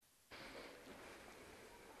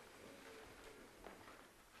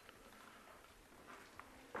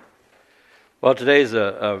Well, today is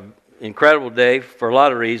a incredible day for a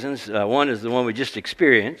lot of reasons. One is the one we just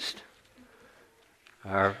experienced.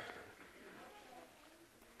 I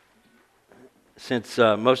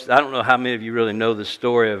don't know how many of you really know the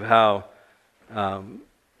story of how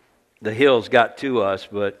the Hills got to us,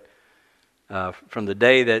 but from the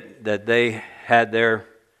day that they had their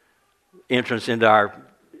entrance into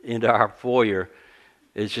our foyer,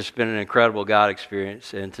 it's just been an incredible God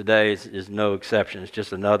experience, and today is no exception. It's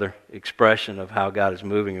just another expression of how God is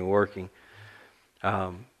moving and working.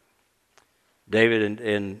 David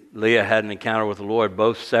and Leah had an encounter with the Lord,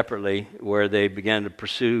 both separately, where they began to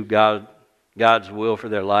pursue God's will for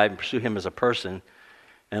their life and pursue Him as a person.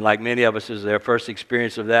 And like many of us, it was their first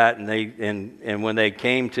experience of that. And when they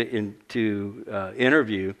came to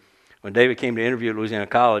interview, when David came to interview at Louisiana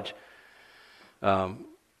College,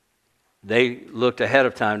 they looked ahead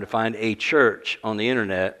of time to find a church on the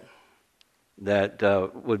internet that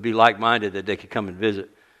would be like-minded, that they could come and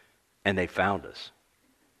visit, and they found us.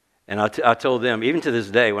 And I told them, even to this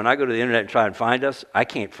day, when I go to the internet and try and find us, I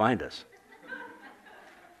can't find us.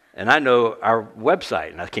 And I know our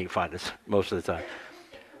website, and I can't find us most of the time.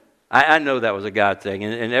 I know that was a God thing,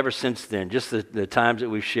 and ever since then, just the times that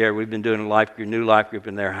we've shared, we've been doing a new life group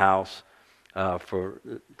in their house for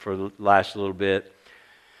the last little bit.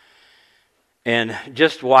 And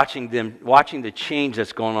just watching the change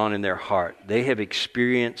that's going on in their heart, they have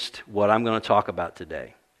experienced what I'm going to talk about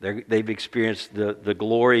today. They've experienced the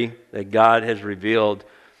glory that God has revealed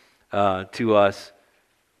to us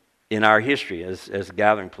in our history as a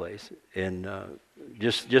gathering place. And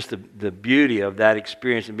just the beauty of that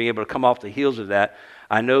experience and being able to come off the heels of that.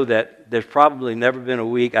 I know that there's probably never been a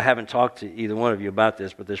week, I haven't talked to either one of you about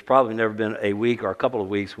this, but there's probably never been a week or a couple of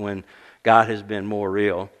weeks when God has been more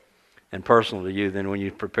real and personal to you than when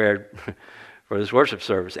you prepared for this worship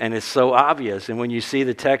service. And it's so obvious. And when you see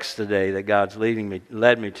the text today that God's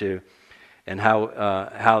led me to, and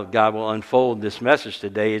how God will unfold this message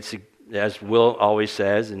today, it's, as Will always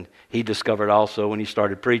says, and he discovered also when he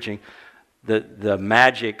started preaching, the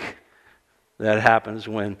magic that happens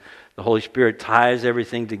when the Holy Spirit ties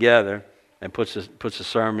everything together and puts a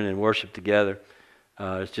sermon and worship together.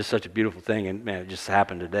 It's just such a beautiful thing. And man, it just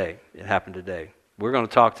happened today. It happened today. We're going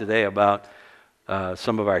to talk today about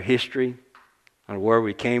some of our history and where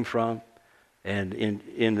we came from, and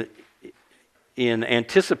in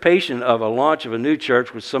anticipation of a launch of a new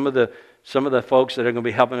church, with some of the folks that are going to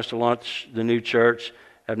be helping us to launch the new church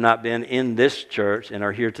have not been in this church and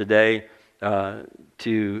are here today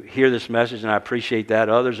to hear this message, and I appreciate that.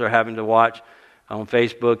 Others are having to watch on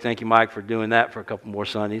Facebook. Thank you, Mike, for doing that for a couple more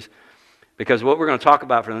Sundays. Because what we're going to talk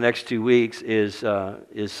about for the next 2 weeks is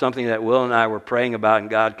something that Will and I were praying about and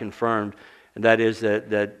God confirmed, and that is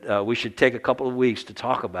that we should take a couple of weeks to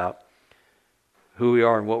talk about who we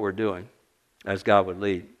are and what we're doing as God would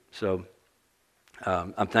lead. So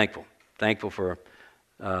I'm thankful for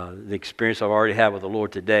the experience I've already had with the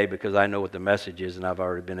Lord today, because I know what the message is and I've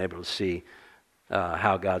already been able to see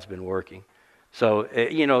how God's been working. So,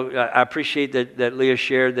 I appreciate that Leah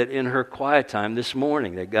shared that in her quiet time this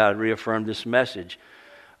morning, that God reaffirmed this message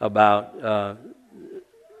about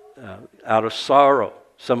out of sorrow,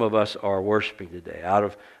 some of us are worshiping today. Out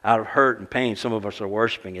of hurt and pain, some of us are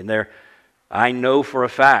worshiping. And I know for a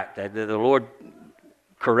fact that the Lord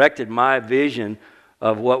corrected my vision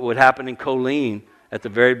of what would happen in Colleen at the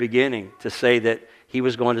very beginning, to say that He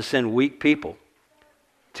was going to send weak people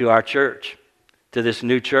to our church, to this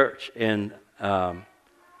new church. And I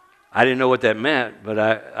didn't know what that meant, but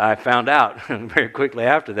I found out very quickly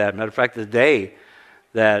after that. Matter of fact, the day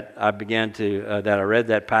that I read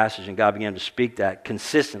that passage and God began to speak that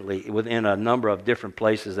consistently within a number of different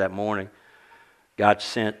places that morning, God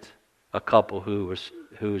sent a couple who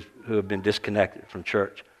have been disconnected from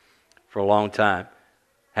church for a long time.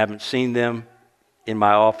 Haven't seen them in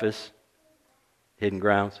my office, Hidden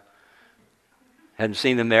Grounds. Hadn't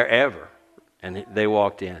seen them there ever. And they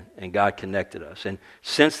walked in, and God connected us. And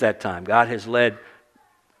since that time, God has led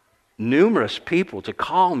numerous people to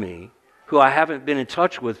call me who I haven't been in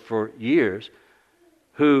touch with for years,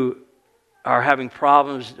 who are having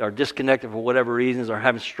problems, are disconnected for whatever reasons, are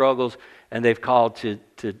having struggles, and they've called to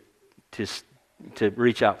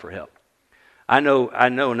reach out for help. I know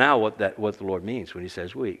now what the Lord means when He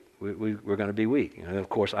says weak. We're going to be weak. And of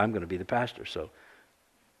course, I'm going to be the pastor, so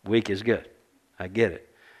weak is good. I get it.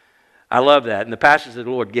 I love that. And the passage that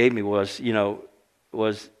the Lord gave me was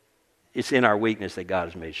it's in our weakness that God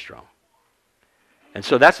is made strong. And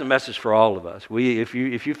so that's a message for all of us. If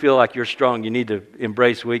you feel like you're strong, you need to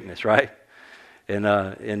embrace weakness, right? And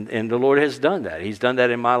the Lord has done that. He's done that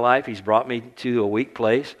in my life. He's brought me to a weak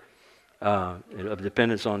place of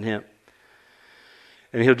dependence on Him.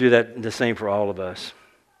 And He'll do that the same for all of us.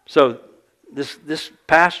 So this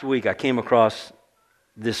past week, I came across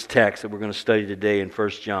this text that we're going to study today in 1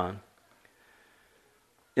 John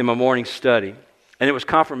in my morning study. And it was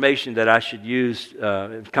confirmation that I should use,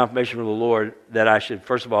 confirmation from the Lord that I should,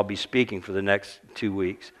 first of all, be speaking for the next 2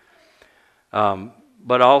 weeks.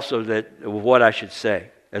 But also that what I should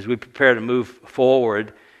say as we prepare to move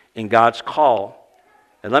forward in God's call.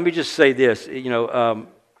 And let me just say this,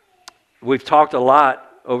 we've talked a lot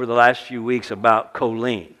over the last few weeks about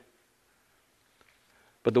Colleen.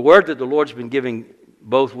 But the word that the Lord's been giving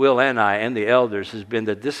both Will and I and the elders has been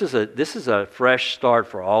that this is a fresh start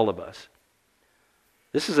for all of us.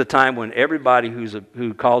 This is a time when everybody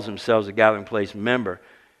who calls themselves a Gathering Place member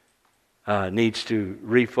needs to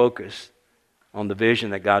refocus on the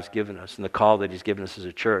vision that God's given us and the call that He's given us as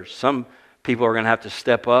a church. Some people are going to have to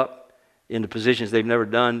step up into positions they've never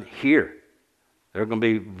done here. There are going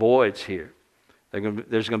to be voids here. There's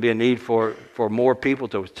going to be a need for more people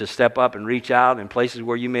to step up and reach out in places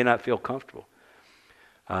where you may not feel comfortable.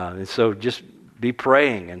 And so just be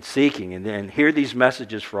praying and seeking and hear these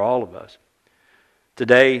messages for all of us.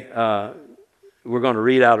 Today, we're going to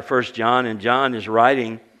read out of 1 John, and John is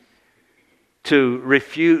writing to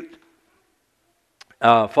refute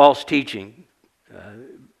false teaching.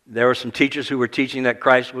 There were some teachers who were teaching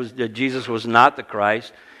that Jesus was not the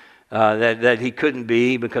Christ, that He couldn't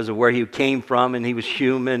be because of where He came from, and He was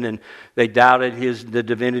human, and they doubted the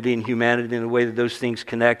divinity and humanity and the way that those things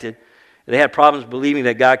connected. They had problems believing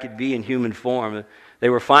that God could be in human form. They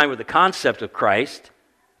were fine with the concept of Christ,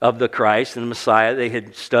 of the Christ and the Messiah. They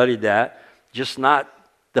had studied that, just not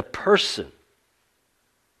the person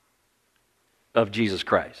of Jesus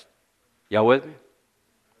Christ. Y'all with me?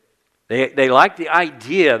 They liked the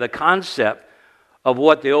idea, the concept of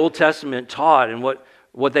what the Old Testament taught and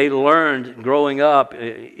what they learned growing up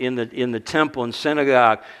in the temple and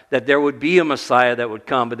synagogue, that there would be a Messiah that would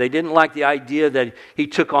come. But they didn't like the idea that He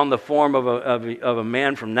took on the form of a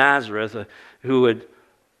man from Nazareth who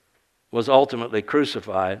was ultimately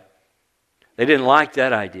crucified. They didn't like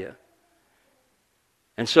that idea.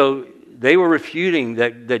 And so they were refuting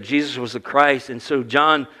that Jesus was the Christ. And so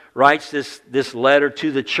John writes this letter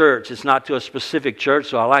to the church. It's not to a specific church,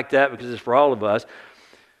 so I like that because it's for all of us.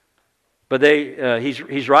 But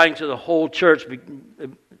he's writing to the whole church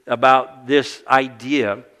about this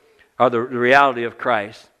idea or the reality of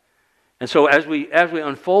Christ. And so as we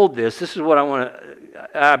unfold this is what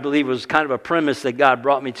I believe was kind of a premise that God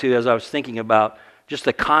brought me to as I was thinking about just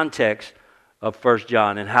the context of 1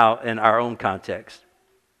 John and how in our own context.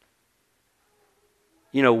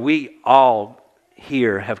 We all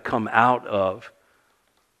here have come out of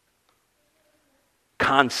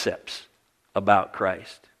concepts about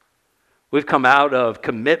Christ. We've come out of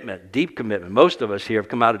commitment, deep commitment. Most of us here have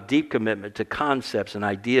come out of deep commitment to concepts and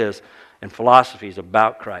ideas and philosophies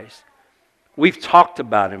about Christ. We've talked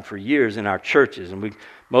about Him for years in our churches, and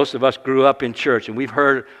most of us grew up in church, and we've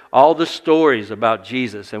heard all the stories about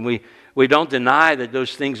Jesus, and we don't deny that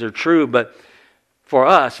those things are true, but for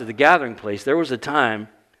us at the Gathering Place, there was a time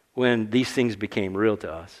when these things became real to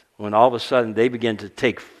us, when all of a sudden they began to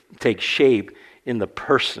take shape in the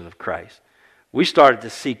person of Christ. We started to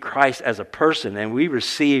see Christ as a person, and we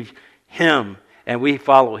received Him, and we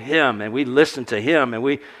follow Him, and we listen to Him, and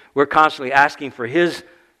we're constantly asking for His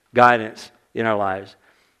guidance in our lives.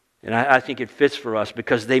 And I think it fits for us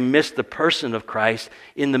because they missed the person of Christ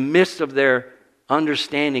in the midst of their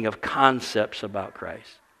understanding of concepts about Christ.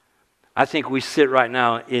 I think we sit right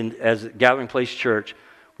now as Gathering Place Church,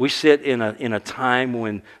 we sit in a time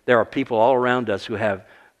when there are people all around us who have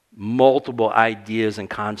multiple ideas and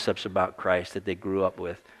concepts about Christ that they grew up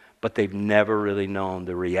with, but they've never really known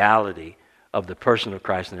the reality of the person of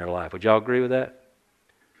Christ in their life. Would y'all agree with that?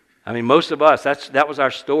 I mean, most of us, that was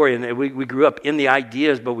our story, and we grew up in the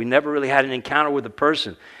ideas, but we never really had an encounter with the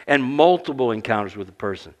person, and multiple encounters with the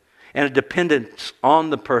person, and a dependence on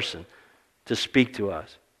the person to speak to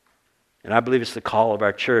us. And I believe it's the call of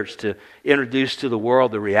our church to introduce to the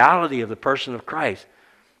world the reality of the person of Christ.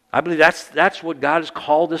 I believe that's what God has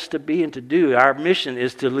called us to be and to do. Our mission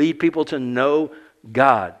is to lead people to know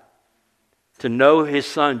God, to know His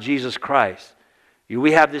Son, Jesus Christ.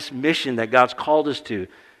 We have this mission that God's called us to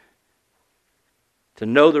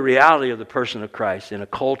know the reality of the person of Christ in a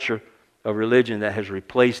culture of religion that has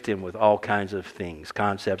replaced Him with all kinds of things,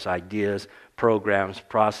 concepts, ideas, programs,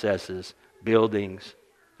 processes, buildings,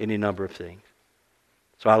 any number of things.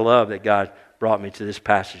 So I love that God brought me to this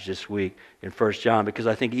passage this week in 1 John because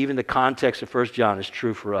I think even the context of 1 John is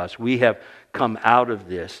true for us. We have come out of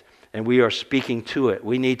this and we are speaking to it.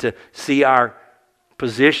 We need to see our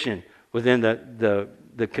position within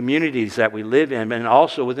the the communities that we live in, and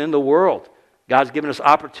also within the world. God's given us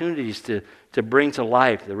opportunities to bring to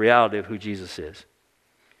life the reality of who Jesus is.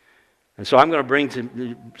 And so I'm going to bring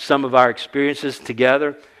to some of our experiences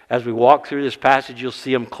together. As we walk through this passage, you'll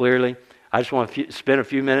see them clearly. I just want to spend a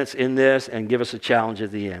few minutes in this and give us a challenge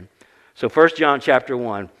at the end. So 1 John chapter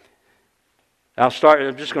 1. I'm just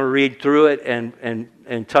going to read through it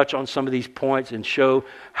and touch on some of these points and show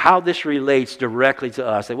how this relates directly to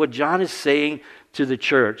us. That what John is saying to the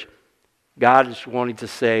church, God is wanting to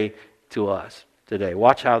say to us today.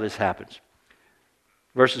 Watch how this happens.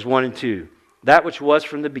 Verses 1 and 2. That which was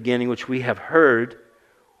from the beginning, which we have heard,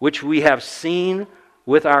 which we have seen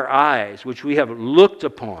with our eyes, which we have looked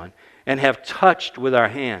upon, and have touched with our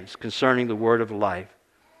hands concerning the word of life.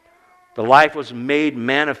 The life was made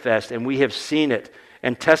manifest, and we have seen it,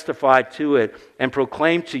 and testified to it, and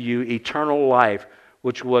proclaimed to you eternal life,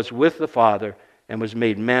 which was with the Father, and was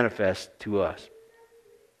made manifest to us.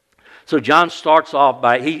 So John starts off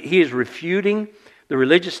by, he is refuting the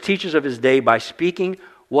religious teachers of his day by speaking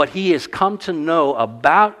what he has come to know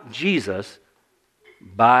about Jesus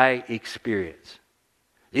by experience.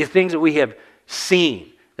 These things that we have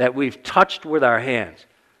seen, that we've touched with our hands,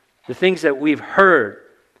 the things that we've heard,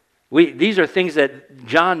 these are things that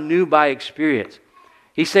John knew by experience.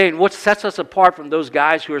 He's saying what sets us apart from those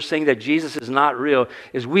guys who are saying that Jesus is not real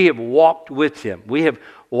is we have walked with him. We have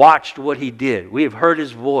watched what he did. We have heard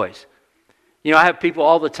his voice. You know, I have people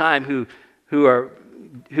all the time who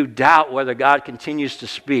doubt whether God continues to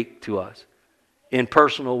speak to us in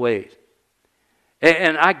personal ways.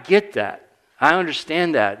 And I get that. I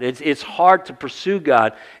understand that. It's hard to pursue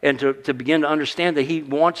God and to begin to understand that he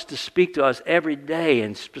wants to speak to us every day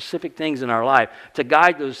in specific things in our life, to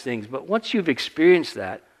guide those things. But once you've experienced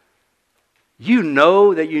that, you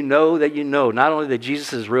know that you know that you know, not only that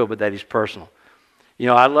Jesus is real, but that he's personal. You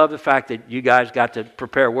know, I love the fact that you guys got to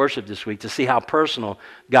prepare worship this week to see how personal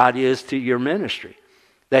God is to your ministry.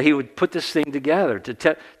 That he would put this thing together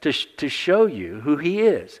to show you who he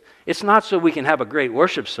is. It's not so we can have a great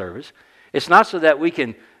worship service. It's not so that we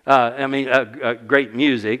can, great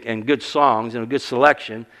music and good songs and a good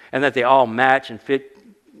selection and that they all match and fit,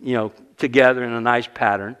 together in a nice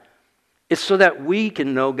pattern. It's so that we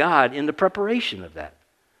can know God in the preparation of that.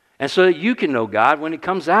 And so that you can know God when it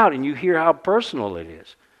comes out and you hear how personal it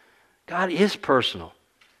is. God is personal.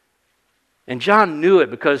 And John knew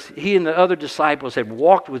it because he and the other disciples had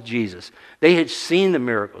walked with Jesus. They had seen the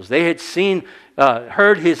miracles. They had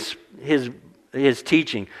heard his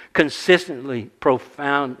teaching, consistently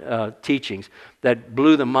profound teachings that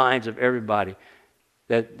blew the minds of everybody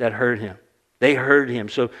that heard him. They heard him.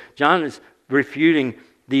 So John is refuting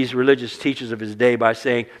these religious teachers of his day by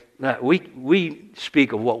saying, we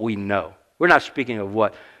speak of what we know. We're not speaking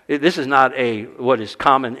of this is not what is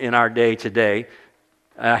common in our day today.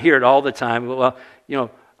 I hear it all the time. Well,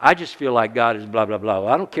 I just feel like God is blah, blah, blah.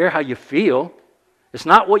 Well, I don't care how you feel. It's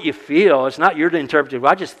not what you feel. It's not your interpretation.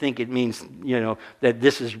 I just think it means, that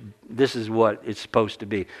this is what it's supposed to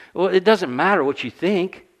be. Well, it doesn't matter what you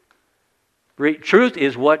think. Truth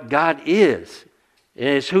is what God is.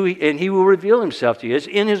 And it's and he will reveal himself to you. It's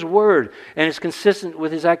in his word, and it's consistent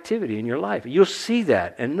with his activity in your life. You'll see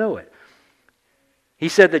that and know it. He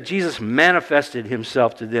said that Jesus manifested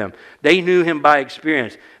himself to them. They knew him by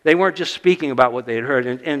experience. They weren't just speaking about what they had heard.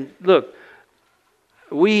 And look,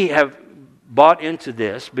 we have bought into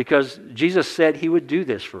this because Jesus said he would do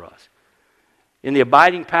this for us. In the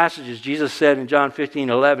abiding passages, Jesus said in John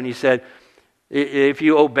 15:11, he said, if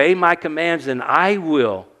you obey my commands, then I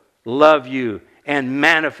will love you and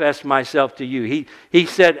manifest myself to you. He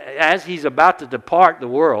said, as he's about to depart the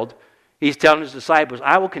world, he's telling his disciples,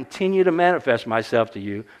 I will continue to manifest myself to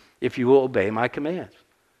you if you will obey my commands.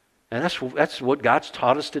 And that's what God's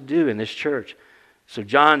taught us to do in this church. So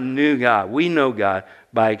John knew God. We know God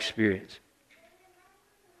by experience.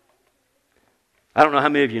 I don't know how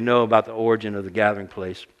many of you know about the origin of the gathering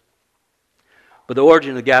place. But the origin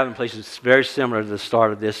of the gathering place is very similar to the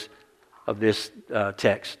start of this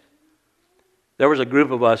text. There was a group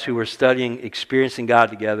of us who were studying Experiencing God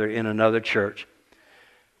together in another church.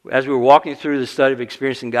 As we were walking through the study of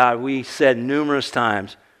Experiencing God, we said numerous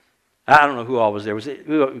times, I don't know who all was there.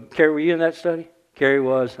 Carrie, were you in that study? Carrie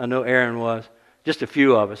was. I know Aaron was. Just a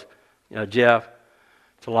few of us. Jeff,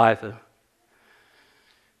 Talitha.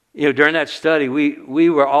 During that study, we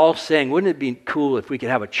were all saying, wouldn't it be cool if we could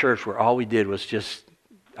have a church where all we did was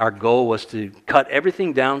our goal was to cut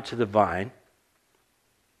everything down to the vine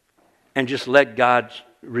and just let God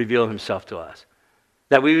reveal himself to us.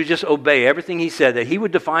 that we would just obey everything he said, that he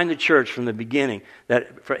would define the church from the beginning,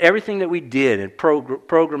 that for everything that we did and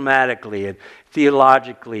programmatically and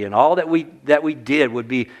theologically and all that we did would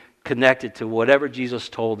be connected to whatever Jesus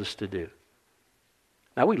told us to do.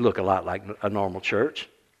 Now, we look a lot like a normal church,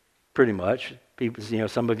 pretty much. People,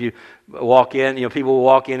 some of you walk in, people will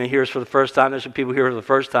walk in and hear us for the first time. There's some people here for the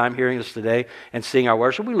first time hearing us today and seeing our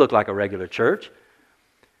worship. We look like a regular church.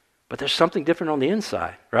 But there's something different on the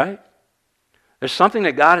inside, right? There's something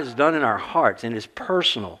that God has done in our hearts and is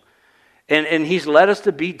personal. And he's led us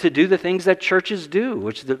to do the things that churches do,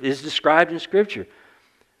 which is described in Scripture.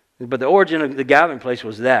 But the origin of the gathering place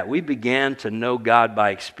was that. We began to know God by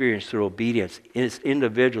experience through obedience as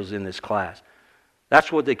individuals in this class.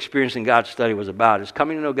 That's what the Experiencing God study was about, is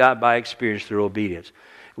coming to know God by experience through obedience.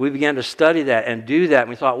 We began to study that and do that, and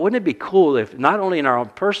we thought, wouldn't it be cool if not only in our own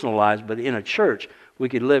personal lives, but in a church, we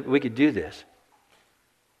could do this.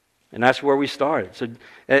 And that's where we started. So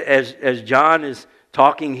as John is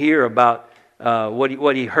talking here about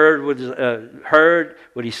what he heard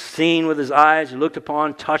what he's seen with his eyes, looked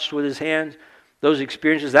upon, touched with his hands, those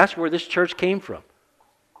experiences, that's where this church came from.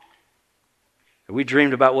 We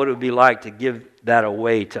dreamed about what it would be like to give that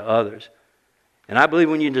away to others. And I believe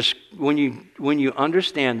when you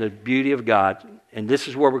understand the beauty of God, and this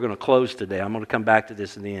is where we're going to close today. I'm going to come back to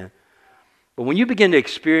this in the end. But when you begin to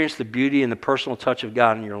experience the beauty and the personal touch of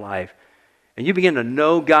God in your life, and you begin to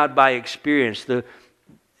know God by experience,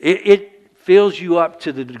 it fills you up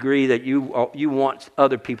to the degree that you want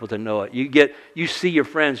other people to know it. You see your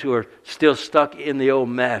friends who are still stuck in the old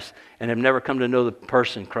mess and have never come to know the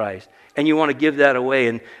person Christ. And you want to give that away,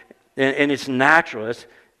 and it's natural.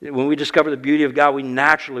 When we discover the beauty of God, we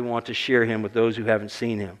naturally want to share Him with those who haven't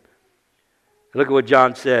seen Him. Look at what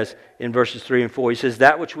John says in verses 3 and 4. He says,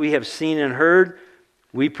 "That which we have seen and heard,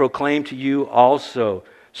 we proclaim to you also,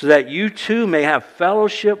 so that you too may have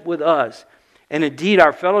fellowship with us. And indeed,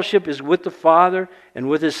 our fellowship is with the Father and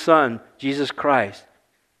with His Son, Jesus Christ.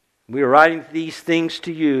 We are writing these things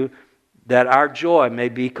to you that our joy may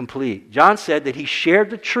be complete." John said that he shared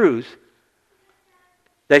the truth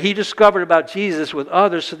that he discovered about Jesus with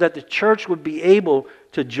others so that the church would be able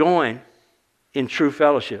to join in true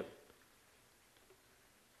fellowship.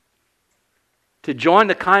 To join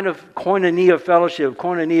the kind of koinonia fellowship.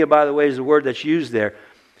 Koinonia, by the way, is the word that's used there.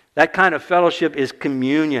 That kind of fellowship is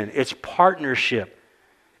communion. It's partnership.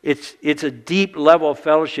 It's a deep level of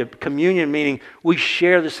fellowship. Communion meaning we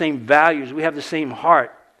share the same values. We have the same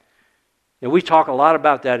heart. And we talk a lot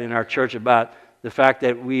about that in our church, about the fact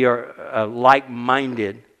that we are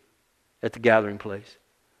like-minded at the gathering place.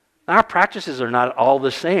 Now, our practices are not all the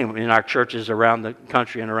same in our churches around the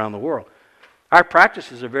country and around the world. Our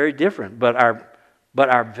practices are very different, but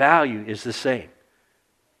our value is the same.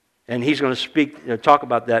 And he's going to talk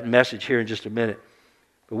about that message here in just a minute.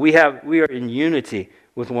 But we are in unity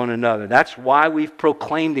with one another. That's why we've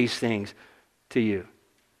proclaimed these things to you.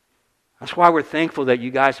 That's why we're thankful that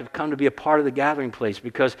you guys have come to be a part of the gathering place,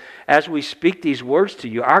 because as we speak these words to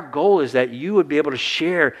you, our goal is that you would be able to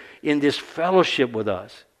share in this fellowship with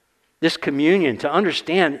us, this communion, to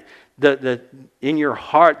understand in your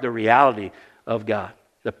heart the reality of God,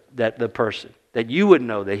 the person, that you would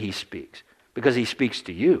know that He speaks, because He speaks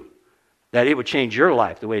to you, that it would change your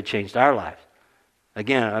life the way it changed our lives.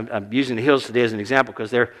 Again, I'm using the Hills today as an example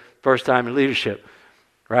because they're first time in leadership,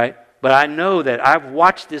 right? But I know that I've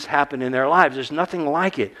watched this happen in their lives. There's nothing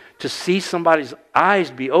like it to see somebody's eyes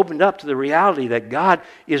be opened up to the reality that God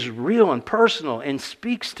is real and personal and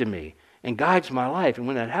speaks to me and guides my life. And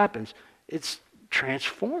when that happens, it's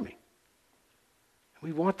transforming.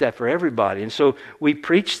 We want that for everybody. And so we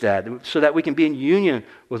preach that so that we can be in union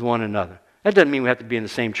with one another. That doesn't mean we have to be in the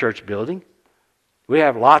same church building. We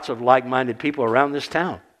have lots of like-minded people around this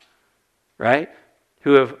town, right,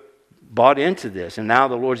 who have bought into this. And now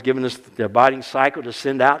the Lord's given us the abiding cycle to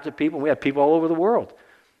send out to people. We have people all over the world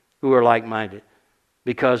who are like-minded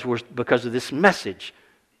because of this message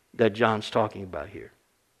that John's talking about here.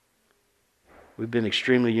 We've been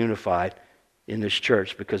extremely unified in this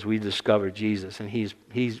church because we discovered Jesus, and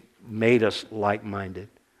He's made us like-minded.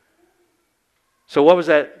 So what was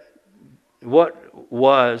that? What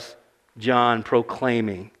was John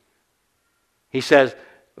proclaiming? He says,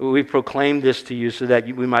 "We proclaim this to you so that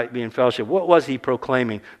we might be in fellowship." What was he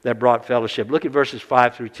proclaiming that brought fellowship? Look at verses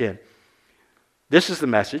 5 through 10. "This is the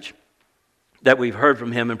message that we've heard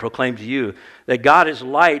from Him and proclaimed to you, that God is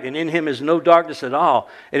light and in Him is no darkness at all.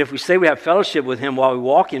 And if we say we have fellowship with Him while we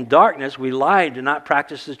walk in darkness, we lie and do not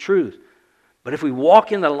practice the truth. But if we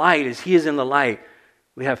walk in the light as He is in the light,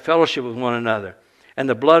 we have fellowship with one another. And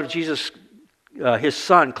the blood of Jesus, His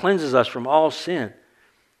Son, cleanses us from all sin.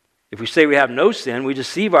 If we say we have no sin, we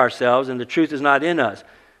deceive ourselves and the truth is not in us.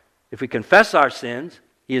 If we confess our sins,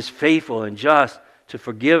 He is faithful and just to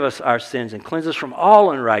forgive us our sins and cleanse us from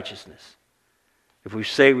all unrighteousness. If we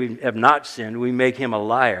say we have not sinned, we make Him a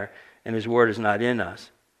liar and His word is not in us.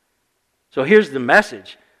 So here's the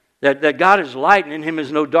message, that God is light and in Him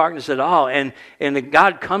is no darkness at all. And that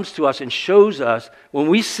God comes to us and shows us when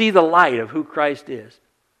we see the light of who Christ is.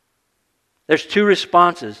 There's two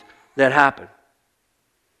responses that happen.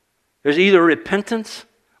 There's either repentance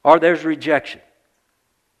or there's rejection.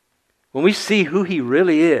 When we see who He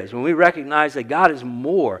really is, when we recognize that God is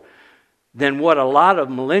more than what a lot of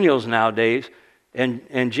millennials nowadays and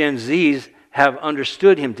Gen Zs have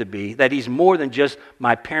understood Him to be, that He's more than just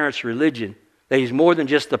my parents' religion, that He's more than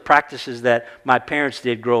just the practices that my parents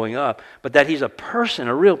did growing up, but that He's a person,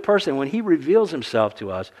 a real person, when He reveals Himself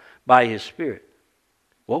to us by His Spirit.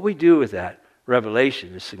 What we do with that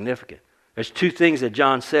revelation is significant. There's two things that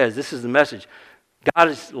John says. This is the message. God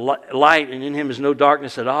is light and in Him is no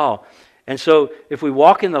darkness at all. And so if we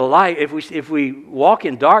walk in the light, if we walk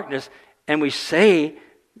in darkness and we say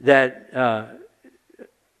that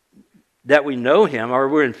we know Him or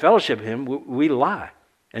we're in fellowship with Him, we lie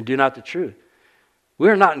and do not the truth.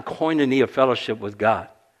 We're not in koinonia fellowship with God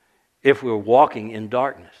if we're walking in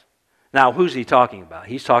darkness. Now, who's He talking about?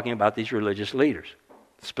 He's talking about these religious leaders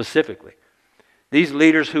specifically. These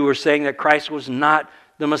leaders who were saying that Christ was not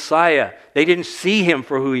the Messiah. They didn't see Him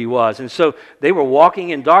for who He was. And so they were walking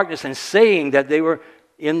in darkness and saying that they were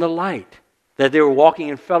in the light, that they were walking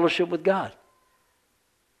in fellowship with God.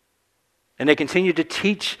 And they continued to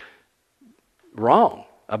teach wrong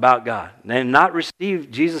about God and not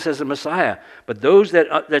receive Jesus as the Messiah. But those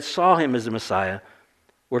that saw Him as the Messiah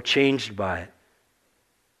were changed by it.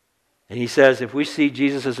 And He says, if we see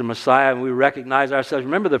Jesus as a Messiah and we recognize ourselves,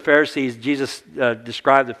 remember the Pharisees, Jesus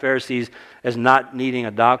described the Pharisees as not needing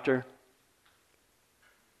a doctor.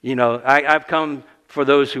 You know, I've come for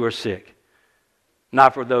those who are sick,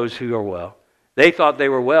 not for those who are well. They thought they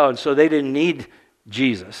were well, and so they didn't need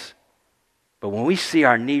Jesus. But when we see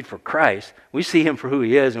our need for Christ, we see Him for who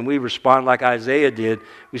He is, and we respond like Isaiah did.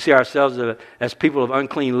 We see ourselves as people of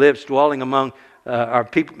unclean lips, dwelling among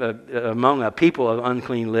a people of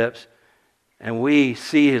unclean lips. And we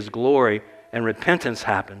see His glory and repentance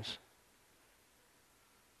happens.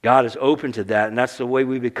 God is open to that, and that's the way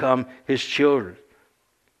we become His children.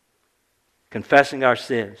 Confessing our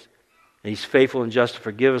sins. And He's faithful and just to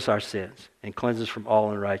forgive us our sins and cleanse us from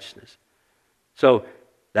all unrighteousness. So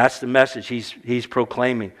that's the message he's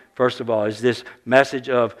proclaiming. First of all, is this message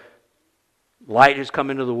of light has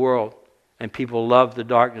come into the world and people love the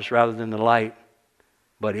darkness rather than the light.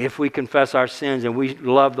 But if we confess our sins and we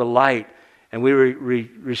love the light, and we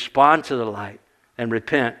respond to the light and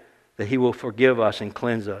repent, that He will forgive us and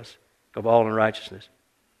cleanse us of all unrighteousness.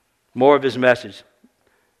 More of His message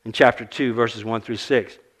in chapter 2, verses 1 through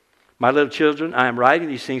 6. My little children, I am writing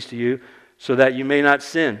these things to you so that you may not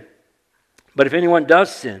sin. But if anyone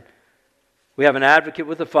does sin, we have an advocate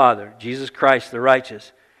with the Father, Jesus Christ the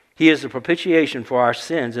righteous. He is the propitiation for our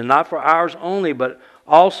sins, and not for ours only, but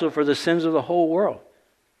also for the sins of the whole world.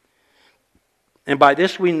 And by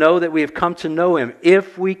this we know that we have come to know Him,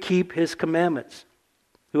 if we keep His commandments.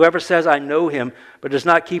 Whoever says, I know Him, but does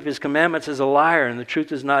not keep His commandments is a liar, and the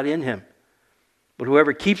truth is not in him. But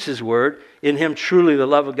whoever keeps His word, in him truly the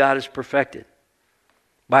love of God is perfected.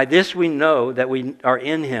 By this we know that we are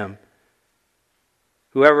in Him.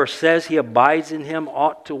 Whoever says he abides in Him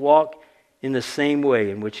ought to walk in the same way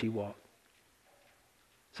in which He walked.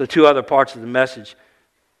 So two other parts of the message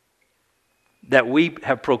that we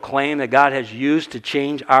have proclaimed, that God has used to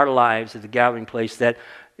change our lives at the Gathering Place, that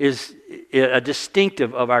is a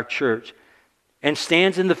distinctive of our church and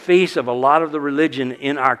stands in the face of a lot of the religion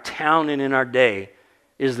in our town and in our day,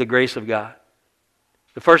 is the grace of God.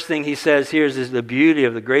 The first thing he says here is the beauty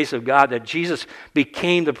of the grace of God, that Jesus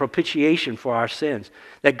became the propitiation for our sins.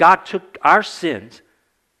 That God took our sins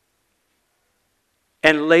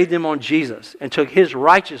and laid them on Jesus and took His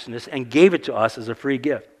righteousness and gave it to us as a free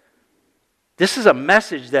gift. This is a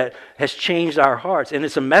message that has changed our hearts, and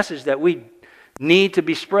it's a message that we need to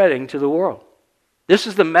be spreading to the world. This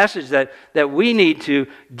is the message that we need to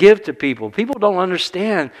give to people. People don't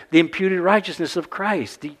understand the imputed righteousness of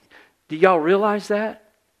Christ. Do y'all realize that?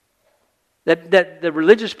 That the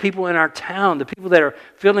religious people in our town, the people that are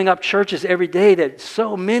filling up churches every day, that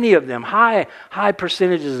so many of them, high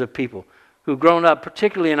percentages of people who've grown up,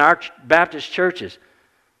 particularly in our Baptist churches,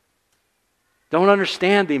 don't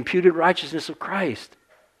understand the imputed righteousness of Christ.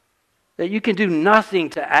 That you can do nothing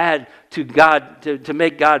to add to God, to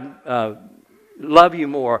make God love you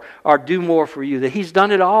more or do more for you. That He's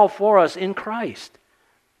done it all for us in Christ.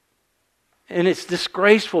 And it's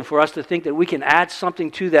disgraceful for us to think that we can add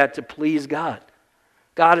something to that to please God.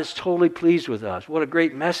 God is totally pleased with us. What a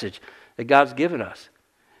great message that God's given us.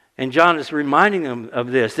 And John is reminding them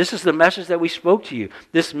of this. This is the message that we spoke to you.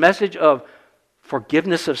 This message of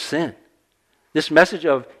forgiveness of sin. This message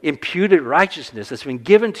of imputed righteousness that's been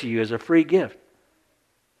given to you as a free gift.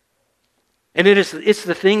 And it's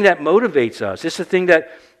the thing that motivates us. It's the thing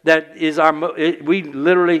that is we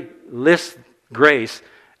literally list grace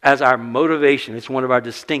as our motivation. It's one of our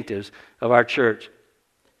distinctives of our church.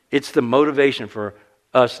 It's the motivation for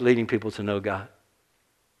us leading people to know God.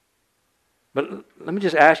 But let me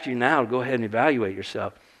just ask you now to go ahead and evaluate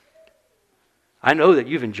yourself. I know that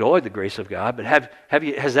you've enjoyed the grace of God, but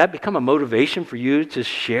has that become a motivation for you to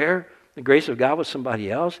share the grace of God with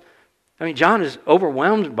somebody else? I mean, John is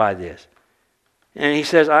overwhelmed by this. And he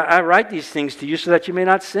says, I write these things to you so that you may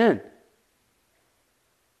not sin.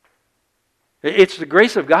 It's the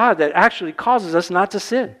grace of God that actually causes us not to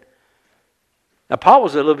sin. Now, Paul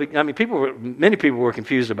was a little bit, many people were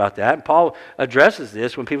confused about that. And Paul addresses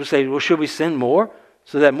this when people say, well, should we sin more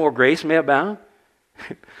so that more grace may abound?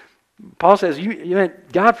 Paul says,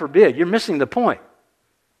 God forbid, you're missing the point.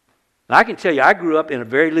 And I can tell you, I grew up in a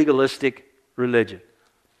very legalistic religion.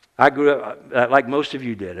 I grew up like most of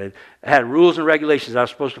you did. I had rules and regulations I was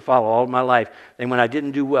supposed to follow all of my life. And when I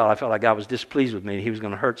didn't do well, I felt like God was displeased with me and he was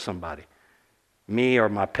going to hurt somebody. Me or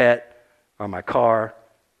my pet or my car,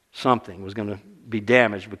 something was going to be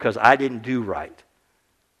damaged because I didn't do right.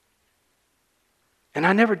 And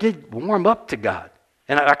I never did warm up to God.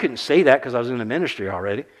 And I couldn't say that because I was in the ministry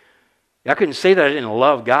already. I couldn't say that I didn't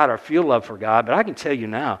love God or feel love for God, but I can tell you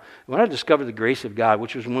now, when I discovered the grace of God,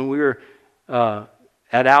 which was when we were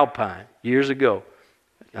at Alpine years ago,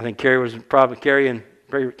 I think Carrie was probably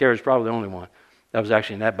the only one that was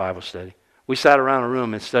actually in that Bible study. We sat around a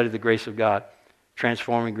room and studied the grace of God,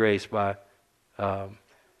 Transforming Grace by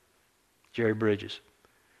Jerry Bridges.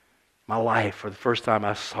 My life, for the first time,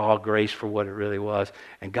 I saw grace for what it really was.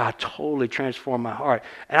 And God totally transformed my heart.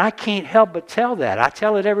 And I can't help but tell that. I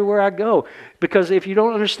tell it everywhere I go. Because if you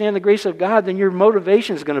don't understand the grace of God, then your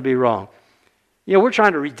motivation is going to be wrong. You know, we're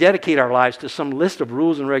trying to rededicate our lives to some list of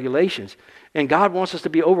rules and regulations. And God wants us to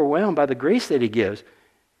be overwhelmed by the grace that he gives.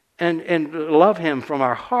 And love him from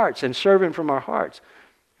our hearts and serve him from our hearts.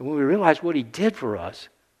 And when we realize what he did for us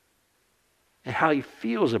and how he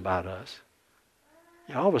feels about us,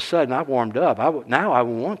 and all of a sudden I warmed up. Now I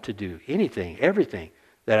want to do anything, everything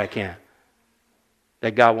that I can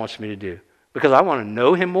that God wants me to do. Because I want to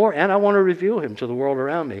know him more and I want to reveal him to the world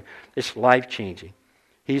around me. It's life-changing.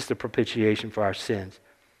 He's the propitiation for our sins.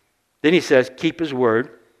 Then he says, keep his word.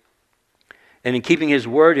 And in keeping his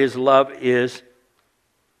word, his love is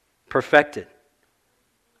perfected.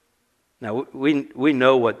 Now, we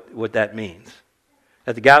know what that means.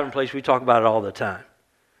 At the Gathering Place, we talk about it all the time.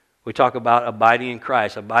 We talk about abiding in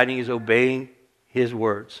Christ. Abiding is obeying his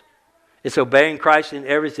words. It's obeying Christ in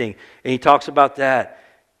everything. And he talks about that.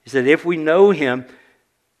 He said, if we know him,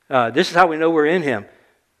 this is how we know we're in him.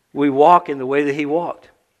 We walk in the way that he walked.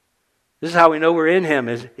 This is how we know we're in him,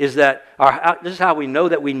 this is how we know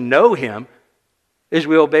that we know him, is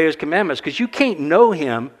we obey his commandments. Because you can't know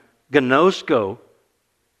him, gnosko,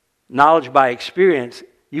 knowledge by experience.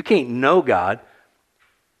 You can't know God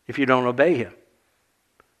if you don't obey him.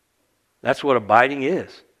 That's what abiding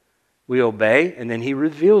is. We obey, and then he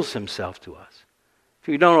reveals himself to us. If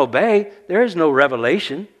you don't obey, there is no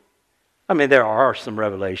revelation. I mean, there are some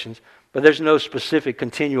revelations, but there's no specific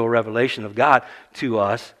continual revelation of God to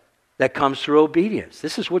us that comes through obedience.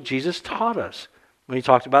 This is what Jesus taught us when he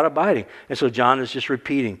talked about abiding. And so John is just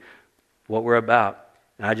repeating what we're about.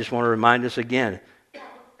 And I just want to remind us again,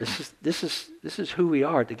 this is who we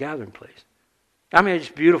are at the Gathering Place. I mean, it's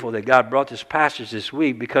beautiful that God brought this passage this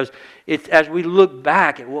week because as we look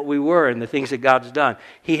back at what we were and the things that God's done,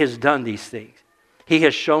 he has done these things. He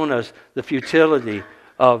has shown us the futility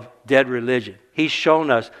of dead religion. He's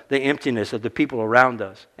shown us the emptiness of the people around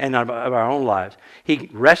us and of our own lives. He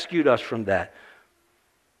rescued us from that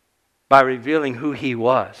by revealing who he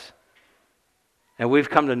was. And we've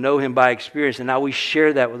come to know him by experience, and now we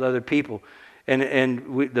share that with other people.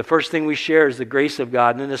 The first thing we share is the grace of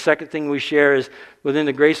God. And then the second thing we share is within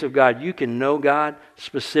the grace of God, you can know God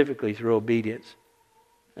specifically through obedience.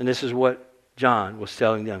 And this is what John was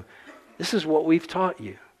telling them. This is what we've taught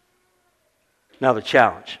you. Now the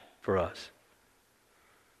challenge for us.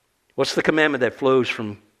 What's the commandment that flows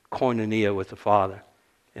from koinonia with the Father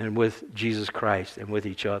and with Jesus Christ and with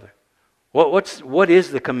each other? What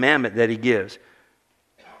is the commandment that he gives?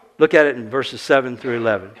 Look at it in verses 7 through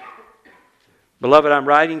 11. Beloved, I'm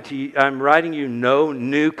writing you no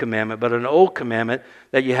new commandment, but an old commandment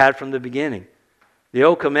that you had from the beginning. The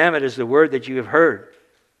old commandment is the word that you have heard.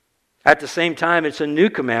 At the same time, it's a new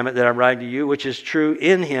commandment that I'm writing to you, which is true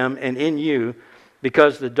in him and in you,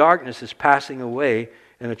 because the darkness is passing away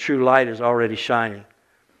and the true light is already shining.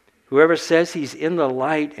 Whoever says he's in the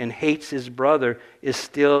light and hates his brother is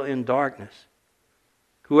still in darkness.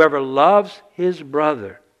 Whoever loves his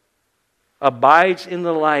brother abides in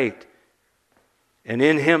the light, and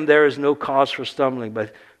in him there is no cause for stumbling.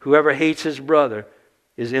 But whoever hates his brother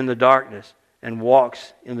is in the darkness and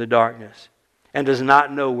walks in the darkness and does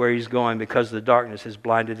not know where he's going because the darkness has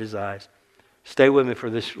blinded his eyes. Stay with me for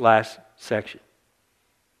this last section.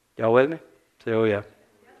 Y'all with me? Say, oh yeah.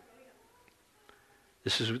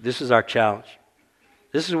 This is our challenge.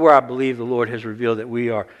 This is where I believe the Lord has revealed that we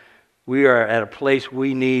are at a place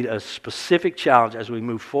we need a specific challenge as we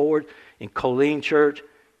move forward in Colleen Church,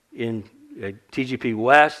 in TGP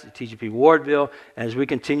West, TGP Wardville, and as we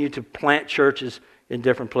continue to plant churches in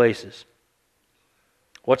different places.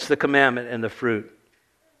 What's the commandment and the fruit?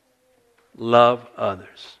 Love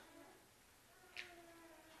others.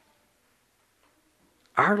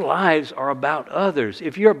 Our lives are about others.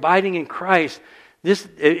 If you're abiding in Christ,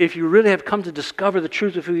 if you really have come to discover the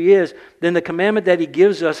truth of who He is, then the commandment that He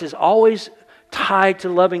gives us is always tied to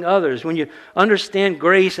loving others. When you understand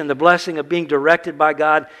grace and the blessing of being directed by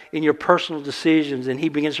God in your personal decisions, and He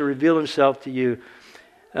begins to reveal Himself to you,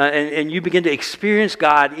 and you begin to experience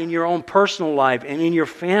God in your own personal life and in your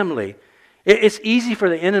family, it's easy for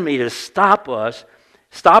the enemy to stop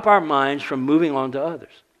our minds from moving on to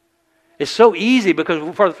others. It's so easy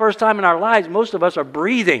because for the first time in our lives, most of us are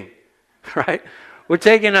breathing, right? We're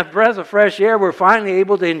taking a breath of fresh air. We're finally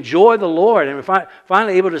able to enjoy the Lord, and we're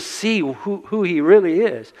finally able to see who He really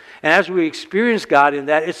is. And as we experience God in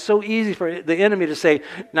that, it's so easy for the enemy to say,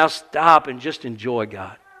 now stop and just enjoy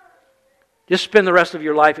God. Just spend the rest of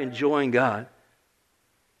your life enjoying God.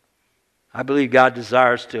 I believe God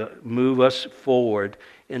desires to move us forward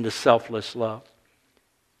into selfless love.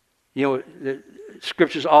 You know, the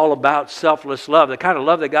Scripture's all about selfless love, the kind of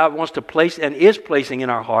love that God wants to place and is placing in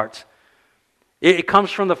our hearts. It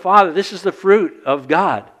comes from the Father. This is the fruit of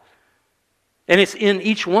God. And it's in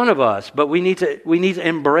each one of us, but we need to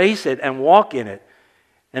embrace it and walk in it.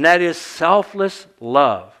 And that is selfless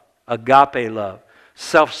love, agape love,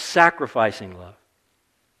 self-sacrificing love.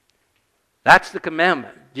 That's the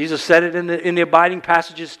commandment. Jesus said it in the abiding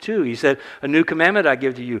passages too. He said, a new commandment I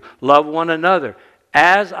give to you, love one another.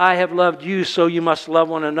 As I have loved you, so you must love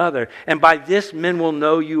one another. And by this men will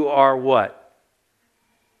know you are what?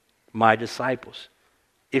 My disciples.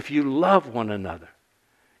 If you love one another.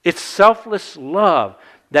 It's selfless love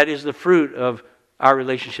that is the fruit of our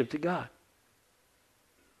relationship to God.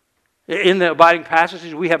 In the abiding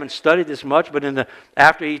passages, we haven't studied this much, but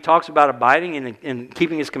after he talks about abiding and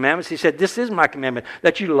keeping His commandments, he said, this is my commandment,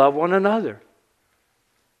 that you love one another.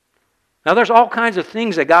 Now, there's all kinds of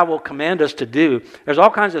things that God will command us to do. There's all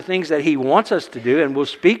kinds of things that He wants us to do and will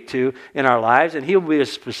speak to in our lives, and He'll be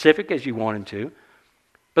as specific as you want Him to.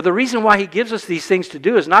 But the reason why He gives us these things to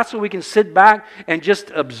do is not so we can sit back and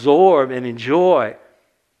just absorb and enjoy,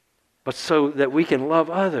 but so that we can love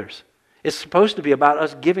others. It's supposed to be about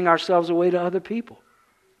us giving ourselves away to other people.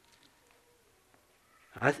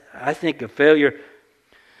 I think if failure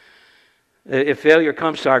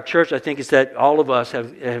comes to our church, I think it's that all of us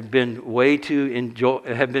have been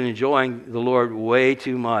enjoying the Lord way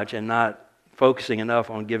too much and not focusing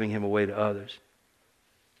enough on giving Him away to others.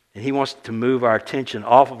 And He wants to move our attention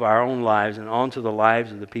off of our own lives and onto the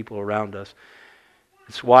lives of the people around us.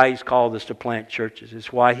 It's why He's called us to plant churches.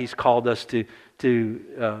 It's why He's called us to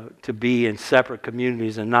be in separate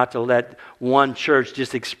communities and not to let one church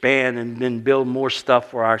just expand and then build more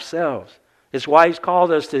stuff for ourselves. It's why He's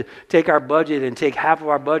called us to take our budget and take half of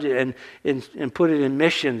our budget and put it in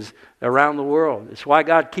missions around the world. It's why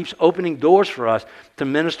God keeps opening doors for us to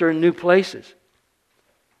minister in new places.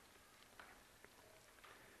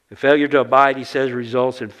 The failure to abide, he says,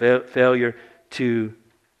 results in failure to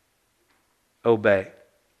obey.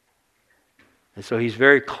 And so he's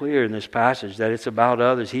very clear in this passage that it's about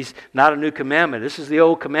others. He's not a new commandment. This is the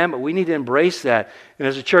old commandment. We need to embrace that. And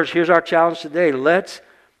as a church, here's our challenge today. Let's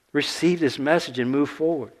receive this message and move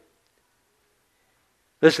forward.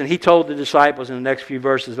 Listen, He told the disciples in the next few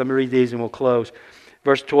verses. Let me read these and we'll close.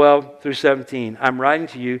 Verse 12 through 17. I'm writing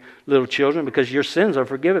to you, little children, because your sins are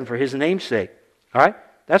forgiven for His name's sake. All right?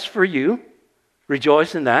 That's for you.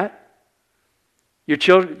 Rejoice in that. Your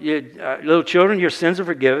little children, your sins are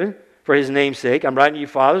forgiven for His name's sake. I'm writing to you,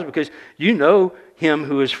 fathers, because you know Him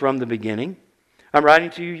who is from the beginning. I'm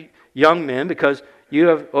writing to you, young men, because you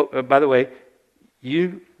have, by the way,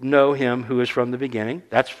 you know him who is from the beginning.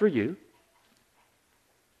 That's for you.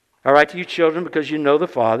 I write to you, children, because you know the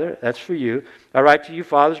Father. That's for you. I write to you,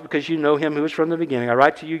 fathers, because you know him who is from the beginning. I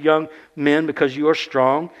write to you, young men, because you are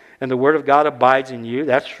strong, and the word of God abides in you.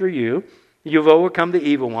 That's for you. You've overcome the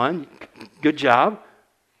evil one. Good job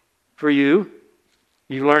for you.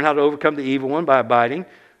 You learn how to overcome the evil one by abiding.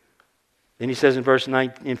 Then he says in verse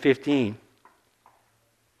 9 and 15,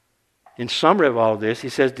 in summary of all of this, he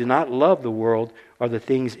says, do not love the world or the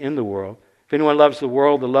things in the world. If anyone loves the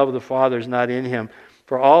world, the love of the Father is not in him.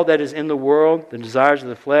 For all that is in the world, the desires of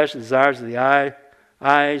the flesh, the desires of the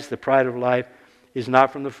eyes, the pride of life, is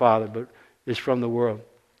not from the Father, but is from the world.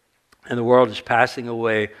 And the world is passing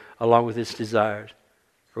away along with its desires.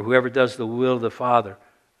 For whoever does the will of the Father,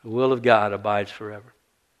 the will of God abides forever.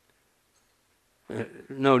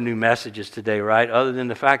 No new messages today, right? Other than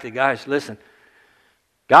the fact that, guys, listen,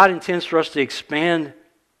 God intends for us to expand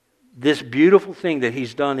this beautiful thing that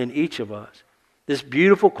he's done in each of us. This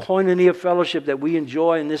beautiful koinonia of fellowship that we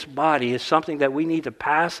enjoy in this body is something that we need to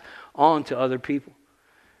pass on to other people.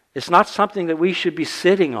 It's not something that we should be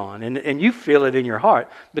sitting on, and you feel it in your heart,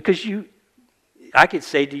 because I could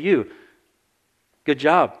say to you, good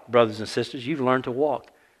job, brothers and sisters, you've learned to walk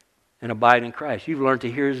and abide in Christ. You've learned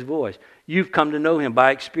to hear his voice. You've come to know him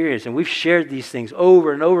by experience, and we've shared these things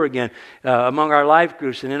over and over again among our life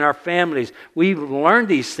groups and in our families. We've learned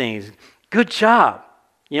these things. Good job.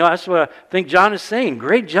 That's what I think John is saying.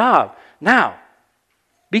 Great job. Now,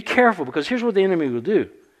 be careful, because here's what the enemy will do.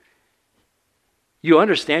 You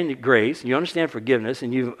understand grace, you understand forgiveness,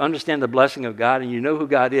 and you understand the blessing of God, and you know who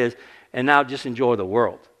God is, and now just enjoy the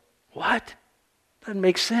world. What? Doesn't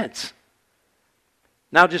make sense.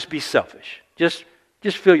 Now just be selfish. Just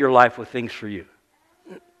fill your life with things for you.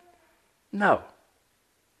 No.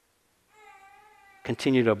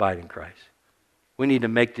 Continue to abide in Christ. We need to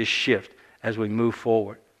make this shift as we move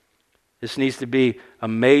forward. This needs to be a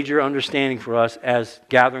major understanding for us as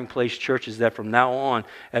Gathering Place churches, that from now on,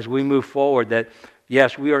 as we move forward, that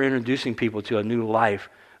yes, we are introducing people to a new life,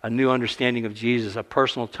 a new understanding of Jesus, a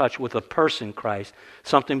personal touch with a person, Christ,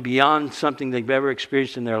 something beyond something they've ever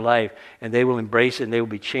experienced in their life, and they will embrace it and they will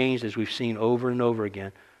be changed, as we've seen over and over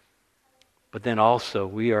again. But then also,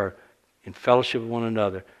 we are in fellowship with one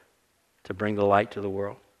another to bring the light to the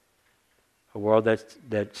world. A world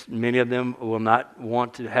that many of them will not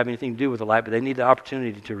want to have anything to do with the light, but they need the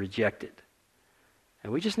opportunity to reject it.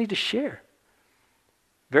 And we just need to share.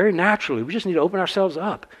 Very naturally, we just need to open ourselves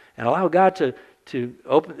up and allow God to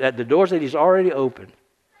open at the doors that he's already opened.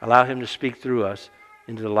 Allow him to speak through us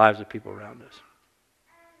into the lives of people around us.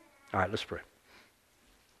 All right, let's pray.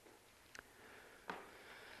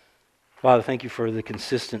 Father, thank you for the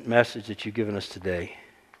consistent message that you've given us today.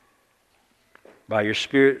 By your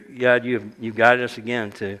Spirit, God, you've guided us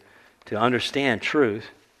again to understand truth.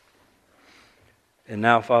 And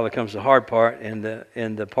now, Father, comes the hard part, and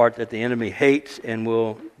the part that the enemy hates and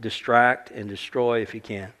will distract and destroy if he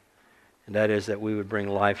can. And that is that we would bring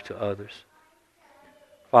life to others.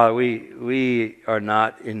 Father, we are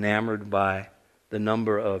not enamored by the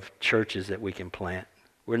number of churches that we can plant.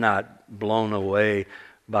 We're not blown away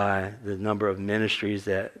by the number of ministries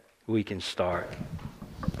that we can start.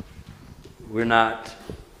 We're not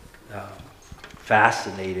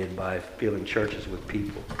fascinated by filling churches with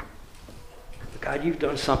people. But God, you've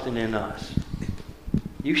done something in us.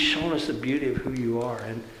 You've shown us the beauty of who you are,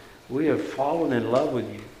 and we have fallen in love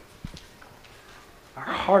with you. Our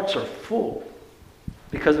hearts are full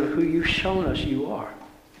because of who you've shown us you are.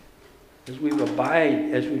 As we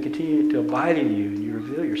continue to abide in you and you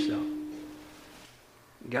reveal yourself.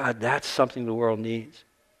 God, that's something the world needs.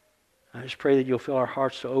 I just pray that you'll fill our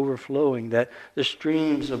hearts to overflowing, that the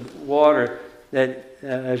streams of water that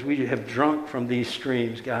as we have drunk from these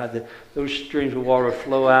streams, God, that those streams of water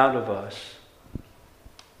flow out of us,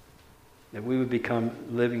 that we would become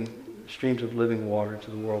streams of living water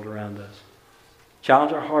to the world around us.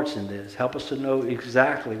 Challenge our hearts in this. Help us to know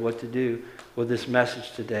exactly what to do with this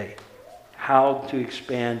message today, how to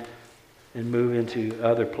expand and move into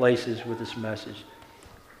other places with this message.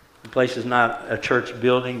 The place is not a church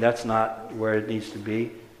building. That's not where it needs to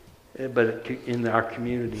be. But in our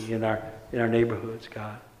community, in our neighborhoods,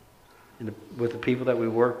 God. With the people that we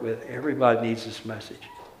work with, everybody needs this message.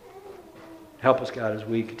 Help us, God, as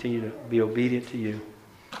we continue to be obedient to you.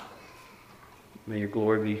 May your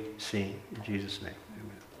glory be seen. In Jesus' name.